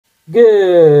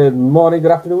Good morning,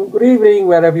 good afternoon, good evening,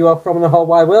 wherever you are from in the whole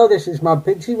wide world. This is Mad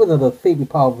Pinchy with another Fimi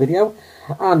Palm video.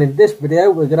 And in this video,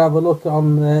 we're going to have a look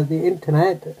on the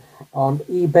internet, on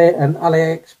eBay and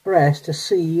AliExpress to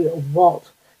see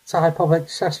what type of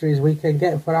accessories we can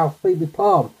get for our Fimi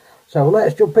Palm. So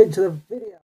let's jump into the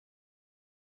video.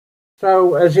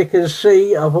 So as you can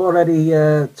see, I've already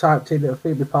typed in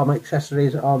Fimi Palm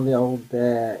accessories on the old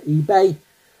eBay.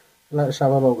 Let's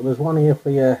have a look. There's one here for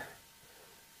your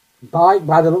bike.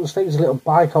 By the looks of things, a little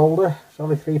bike holder. It's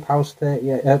only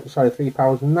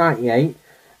 £3.98.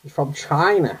 It's from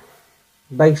China,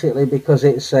 basically because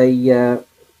it's a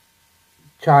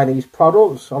Chinese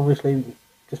product. Obviously,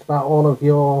 just about all of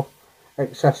your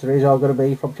accessories are going to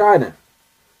be from China,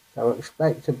 so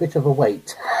expect a bit of a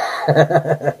wait.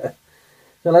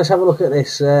 So let's have a look at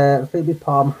this Fimi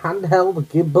Palm handheld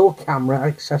gimbal camera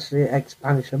accessory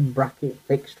expansion bracket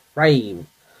fixed frame.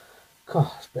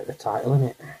 God, that's a bit of a title, isn't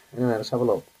it? Anyway, let's have a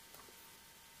look.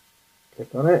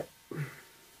 Click on it.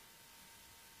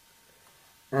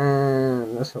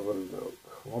 And let's have a look.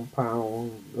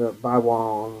 £1, buy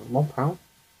one, £1.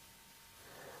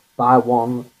 Buy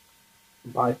one,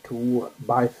 buy two,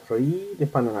 buy three,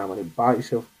 depending on how many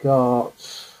bites you've got.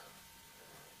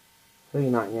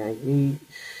 £3.98 each.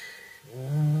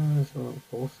 So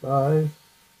full size.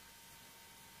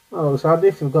 Oh, so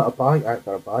if you've got a bike, I ain't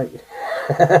got a bike.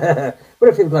 But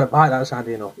if you've got a bike, that's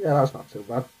handy enough. Yeah, that's not too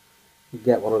bad. You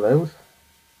get one of those.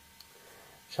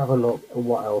 Let's have a look at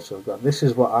what else I've got. This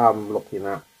is what I'm looking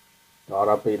at, or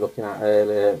I've been looking at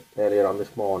earlier on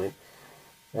this morning.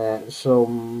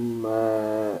 Some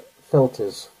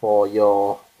filters for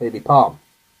your Fimi Palm.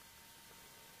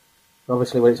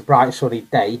 Obviously, when it's a bright sunny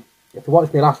day, if you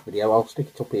watched my last video, I'll stick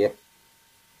it up here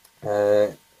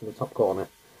in the top corner.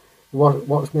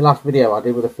 Watch my last video I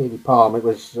did with the Fimi Palm. It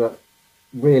was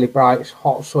really bright,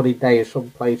 hot, sunny day.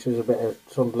 Some places a bit of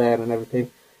sun glare and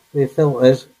everything. With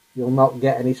filters, you'll not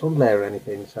get any sun glare or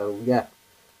anything. So yeah, let's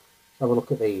have a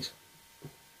look at these.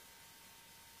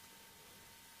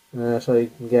 So you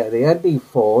can get the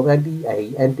ND4, the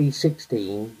ND8,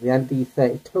 ND16, the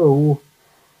ND32,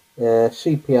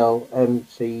 CPL,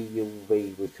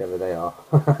 MCUV, whichever they are.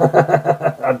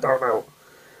 I don't know.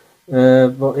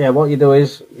 But yeah, what you do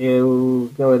is you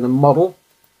go in the model.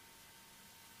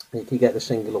 You can get the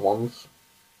singular ones.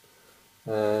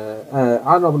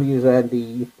 I normally use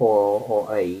ND4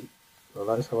 or 8. So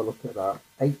let's have a look at that.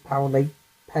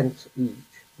 £8.08 each.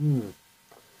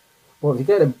 Well, if you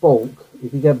get a bulk,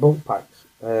 if you get bulk packs,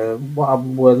 what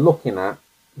we're looking at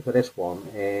for this one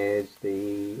is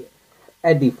the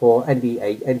ND4,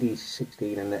 ND8,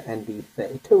 ND16 and the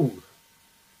ND32s.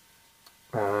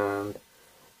 And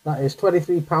that is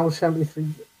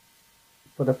 £23.73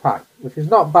 for the pack, which is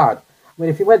not bad. I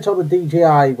mean, if you went on the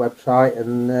DJI website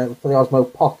and for the Osmo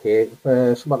Pocket,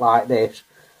 for something like this,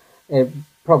 it'd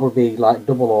probably be like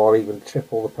double or even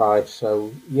triple the price.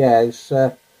 So, yeah, it's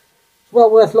well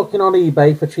worth looking on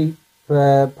eBay for cheap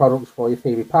products for your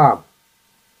Fimi Palm.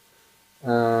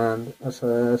 And let's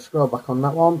scroll back on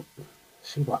that one,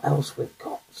 see what else we've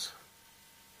got.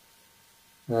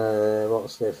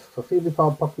 What's this? For Fimi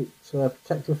Palm Pocket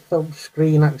protective film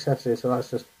screen accessory. So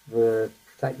that's just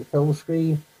protect your film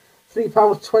screen.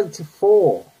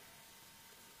 £3.24.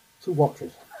 2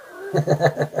 watches.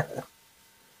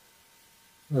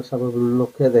 Let's have a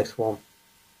look at this one.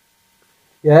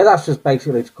 Yeah, that's just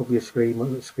basically to cover your screen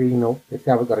up if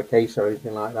you haven't got a case or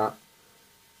anything like that.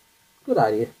 Good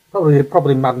idea.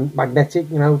 Probably magnetic,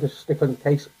 you know, just stick on your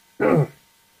case. Or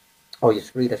your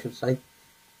screen, I should say.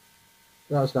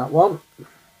 That's that one.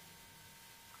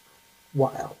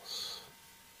 What else?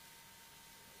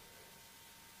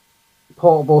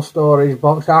 Portable storage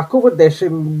box. I covered this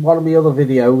in one of my other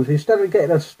videos. Instead of getting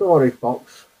a storage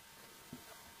box,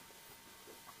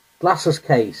 glasses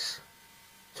case.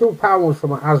 £2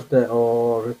 from Asda,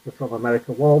 or if you're from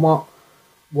America, Walmart,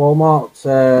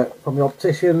 from the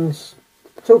opticians.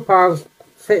 £2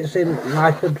 fits in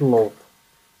like a glove.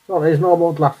 So there's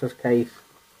normal glasses case.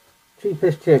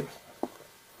 Cheapest chips.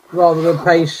 Rather than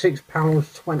pay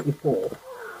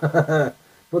 £6.24.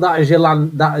 But that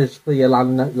is for your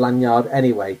lanyard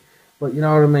anyway. But you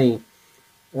know what I mean.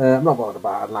 I'm not bothered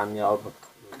about a lanyard.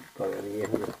 Got it in here.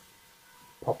 Just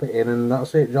pop it in and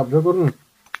that's it. Job's a good one.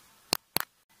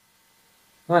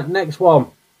 Right, next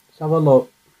one. Let's have a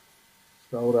look.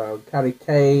 Scroll down. Carry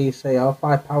case. AR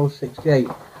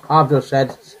 £5.68. I've just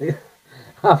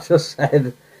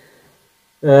said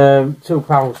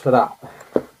 £2 for that.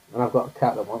 And I've got a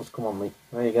cat that wants to come on me.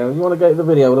 There you go. You want to go to the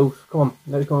video, Luce? Come on.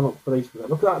 Let's go on up for these.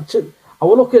 Look at that. I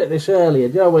was looking at this earlier.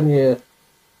 You know when you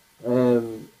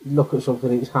look at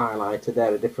something that's highlighted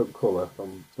there, a different colour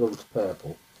from blue to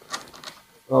purple.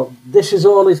 Well, this is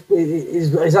all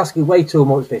he's asking way too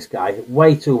much, this guy.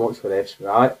 Way too much for this,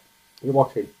 right? You're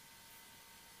watching.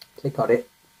 Click on it.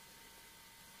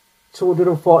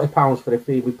 £240 for the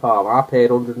Fimi Palm. I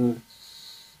paid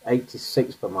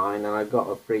 £186 for mine, and I got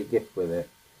a free gift with it.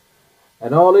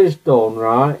 And all he's done,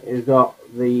 right, he's got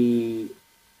the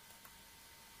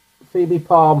Fimi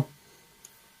Palm.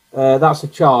 That's a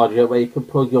charger where you can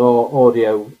plug your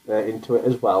audio into it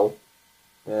as well.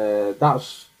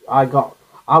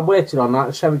 I waited on that,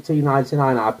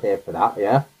 £17.99 I paid for that,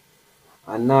 yeah.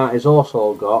 And that is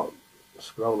also got,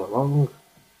 scroll along,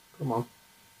 come on,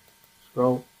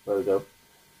 scroll, there we go.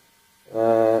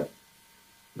 The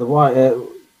white,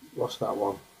 what's that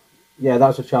one? Yeah,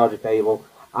 that's a charger cable.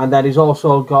 And then he's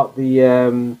also got the, I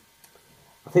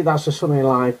think that's a Sunny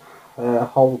Life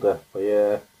holder for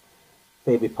your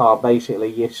Fimi Palm.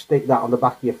 Basically, you stick that on the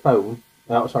back of your phone,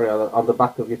 on the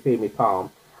back of your Fimi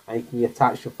Palm, and you can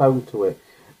attach your phone to it,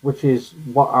 which is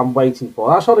what I'm waiting for.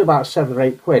 That's only about £7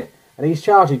 or £8, and he's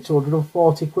charging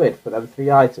 £240 for them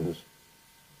 3 items.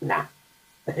 Nah,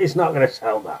 he's not going to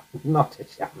sell that. Not a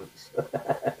chance.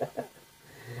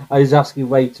 I was asking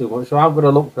way too much, so I'm going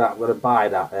to look for that. I'm going to buy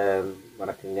that when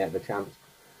I can get the chance.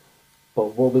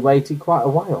 But we'll be waiting quite a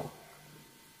while.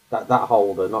 That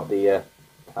holder, not the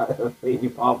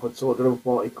Fimi Palm for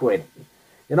 £240.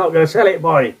 You're not going to sell it,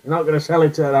 boy. You're not going to sell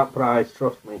it at that price,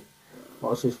 trust me.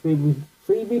 What's this?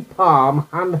 Fimi Palm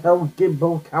handheld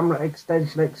gimbal camera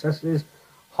extension accessories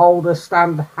holder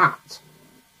stand hat.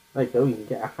 There you go, you can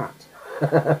get a hat.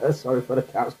 Sorry for the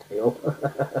cat's tail.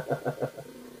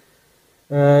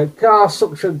 Car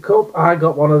suction cup. I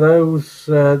got one of those.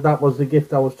 That was the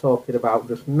gift I was talking about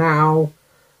just now.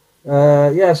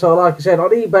 Yeah, so like I said, on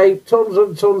eBay, tons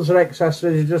and tons of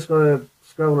accessories. You're just going to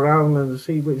scroll around and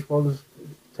see which ones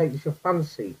takes your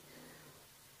fancy.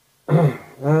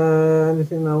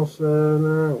 Anything else?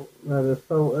 No. The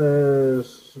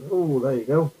photos. Oh, there you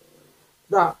go.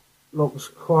 That looks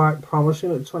quite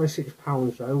promising at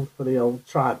 £26 though for the old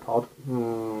tripod.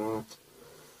 Don't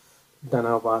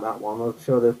know about that one. I'm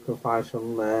sure they can find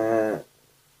some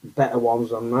better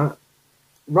ones on that.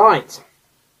 Right.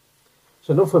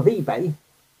 So enough of eBay.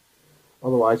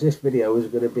 Otherwise, this video is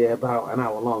going to be about an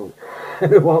hour long.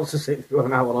 Who wants to sit through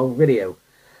an hour long video?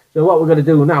 So what we're going to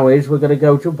do now is we're going to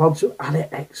go jump onto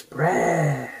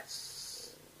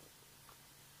AliExpress.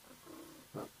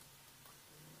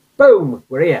 Boom!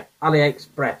 We're here.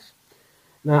 AliExpress.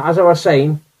 Now, as I was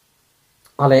saying,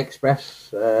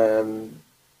 AliExpress,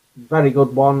 very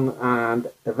good one and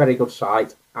a very good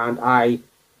site. And I,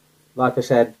 like I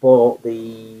said, bought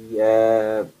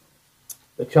the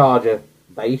charger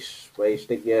base where you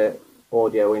stick your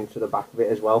audio into the back of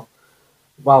it as well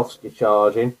whilst you're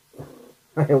charging.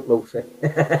 I hope Lucy.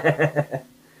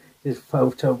 Just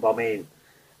photo bombing.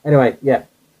 Anyway, yeah,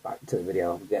 back to the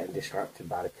video. I'm getting distracted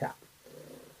by the cat.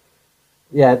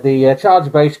 Yeah, the charger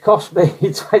base cost me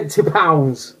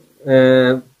 £20.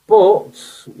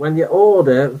 But when you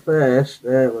order first,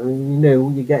 when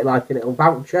you get like a little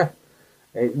voucher.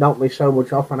 It knocked me so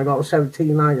much off, and I got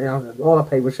 £17.99. All I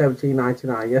paid was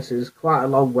 £17.99. Yes, it's quite a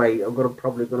long wait. I'm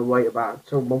probably going to wait about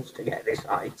 2 months to get this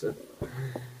item.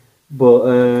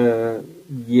 But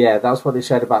yeah, that's what it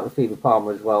said about the Fimi Palm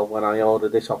as well. When I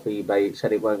ordered this off eBay, it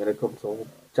said it weren't going to come till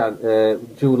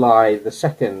July the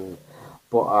 2nd,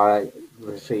 but I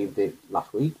received it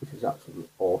last week, which is absolutely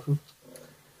awesome.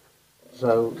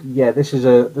 So yeah, this is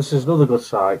another good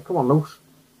site. Come on, Luce.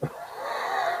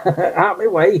 Out my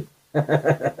way.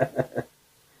 There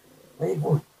you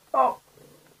go. Oh,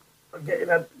 I'm getting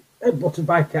headbutted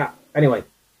by a cat. Anyway,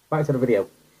 back to the video.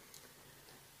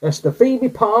 That's the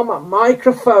Fimi Palm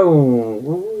microphone.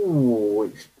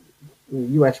 Ooh, it's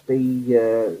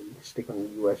USB. Stick on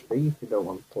USB if you don't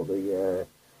want to put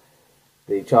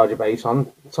the charger base on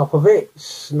top of it.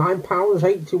 It's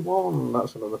 £9.81.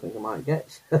 That's another thing I might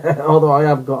get. Although I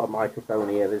have got a microphone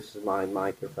here. This is my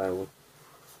microphone.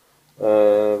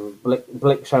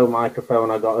 Blixo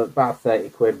microphone. I got about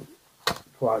 £30.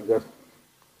 Quite good.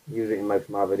 Use it in most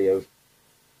of my videos,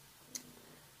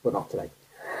 but not today.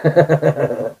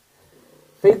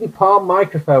 Fimi Palm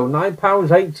microphone,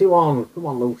 £9.81. Come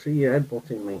on, Lucy, you're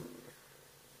headbutting me.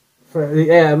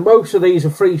 Yeah, most of these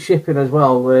are free shipping as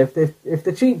well. If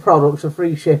the cheap products are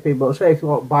free shipping, but say if you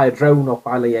want to buy a drone off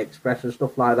AliExpress and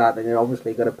stuff like that, then you're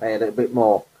obviously going to pay a little bit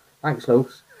more. Thanks,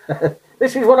 Luce.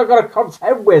 This is what I've got to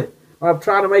contend with when I'm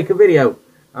trying to make a video.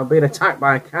 I'm being attacked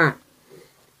by a cat.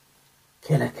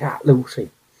 Kill a cat, Lucy.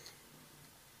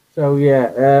 So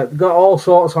yeah, got all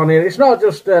sorts on here. It's not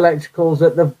just electricals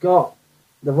that they've got.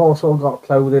 they've also got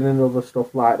clothing and other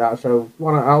stuff like that. So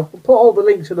I'll put all the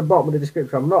links at the bottom of the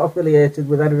description. I'm not affiliated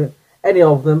with any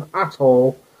of them at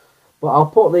all, but I'll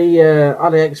put the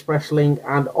AliExpress link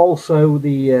and also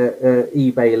the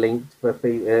eBay link for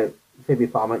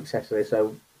Fimi Palm accessories.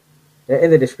 So in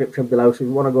the description below. So if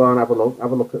you want to go and have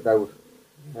a look at those.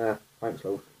 Thanks,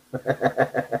 love.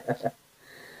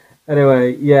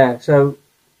 Anyway, yeah. So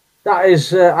that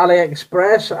is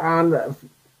AliExpress and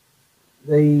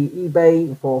the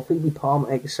eBay for Fimi Palm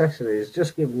accessories.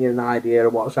 Just giving you an idea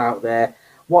of what's out there,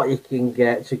 what you can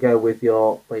get to go with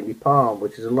your Fimi Palm,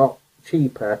 which is a lot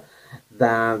cheaper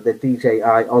than the DJI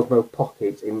Osmo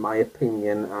Pocket, in my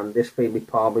opinion. And this Fimi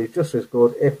Palm is just as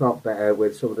good, if not better,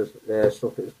 with some of the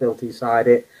stuff that's built inside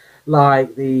it,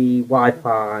 like the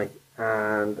Wi-Fi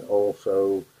and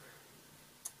also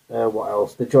what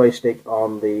else? The joystick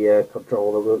on the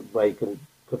controller, where you can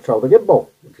control the gimbal,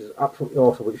 which is absolutely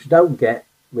awesome, which you don't get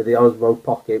with the Osmo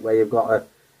Pocket, where you've got to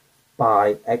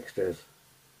buy extras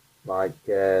like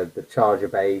the charger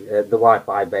base, the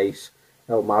Wi-Fi base,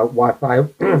 my Wi-Fi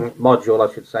module,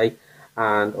 I should say,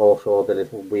 and also the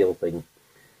little wheel thing.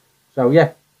 So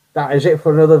yeah, that is it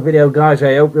for another video, guys.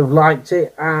 I hope you've liked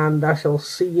it, and I shall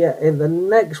see you in the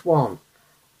next one.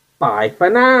 Bye for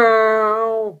now.